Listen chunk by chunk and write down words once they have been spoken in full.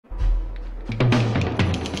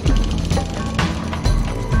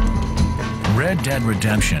Red Dead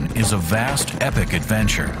Redemption is a vast, epic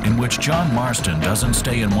adventure in which John Marston doesn't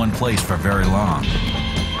stay in one place for very long.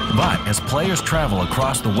 But as players travel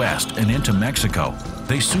across the West and into Mexico,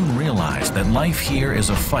 they soon realize that life here is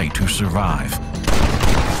a fight to survive.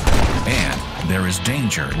 And there is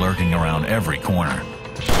danger lurking around every corner.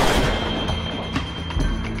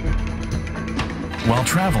 While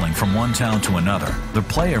traveling from one town to another, the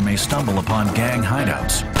player may stumble upon gang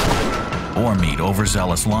hideouts, or meet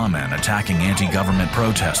overzealous lawmen attacking anti-government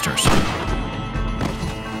protesters,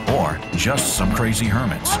 or just some crazy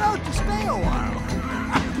hermits. Why don't you stay a while?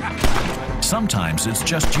 Sometimes it's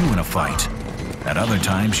just you in a fight. At other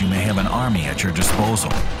times, you may have an army at your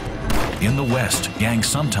disposal. In the West, gangs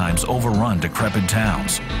sometimes overrun decrepit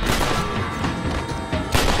towns,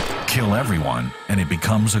 kill everyone, and it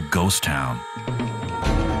becomes a ghost town.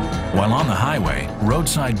 While on the highway,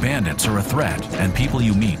 roadside bandits are a threat, and people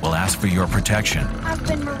you meet will ask for your protection. I've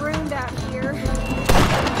been marooned out here.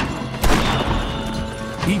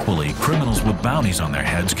 Equally, criminals with bounties on their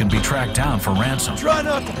heads can be tracked down for ransom. Try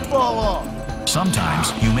not to fall off.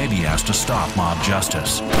 Sometimes, you may be asked to stop mob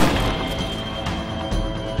justice. In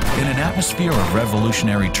an atmosphere of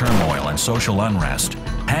revolutionary turmoil and social unrest,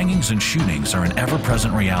 hangings and shootings are an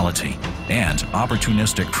ever-present reality, and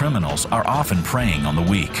opportunistic criminals are often preying on the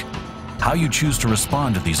weak. How you choose to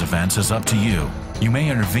respond to these events is up to you. You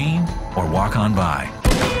may intervene or walk on by.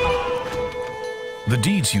 The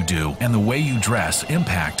deeds you do and the way you dress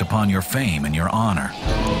impact upon your fame and your honor,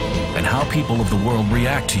 and how people of the world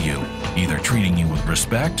react to you, either treating you with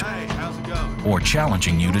respect or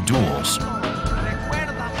challenging you to duels.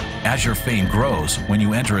 As your fame grows, when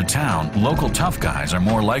you enter a town, local tough guys are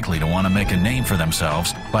more likely to want to make a name for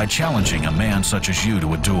themselves by challenging a man such as you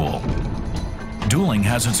to a duel. Dueling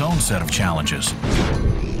has its own set of challenges.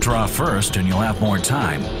 Draw first and you'll have more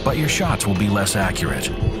time, but your shots will be less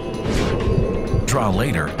accurate. Draw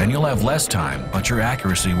later and you'll have less time, but your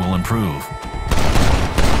accuracy will improve.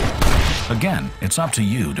 Again, it's up to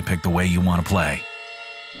you to pick the way you want to play.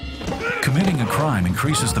 Committing a crime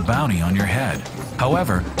increases the bounty on your head.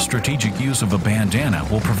 However, strategic use of a bandana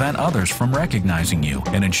will prevent others from recognizing you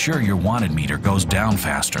and ensure your wanted meter goes down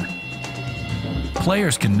faster.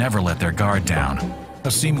 Players can never let their guard down.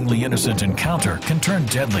 A seemingly innocent encounter can turn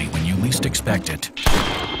deadly when you least expect it.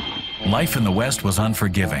 Life in the West was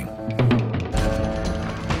unforgiving.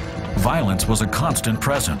 Violence was a constant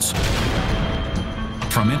presence.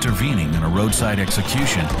 From intervening in a roadside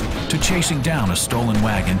execution, to chasing down a stolen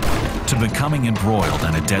wagon, to becoming embroiled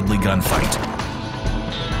in a deadly gunfight.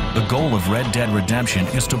 The goal of Red Dead Redemption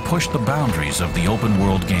is to push the boundaries of the open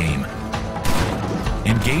world game.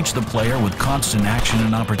 Engage the player with constant action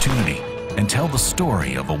and opportunity, and tell the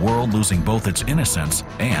story of a world losing both its innocence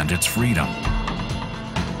and its freedom.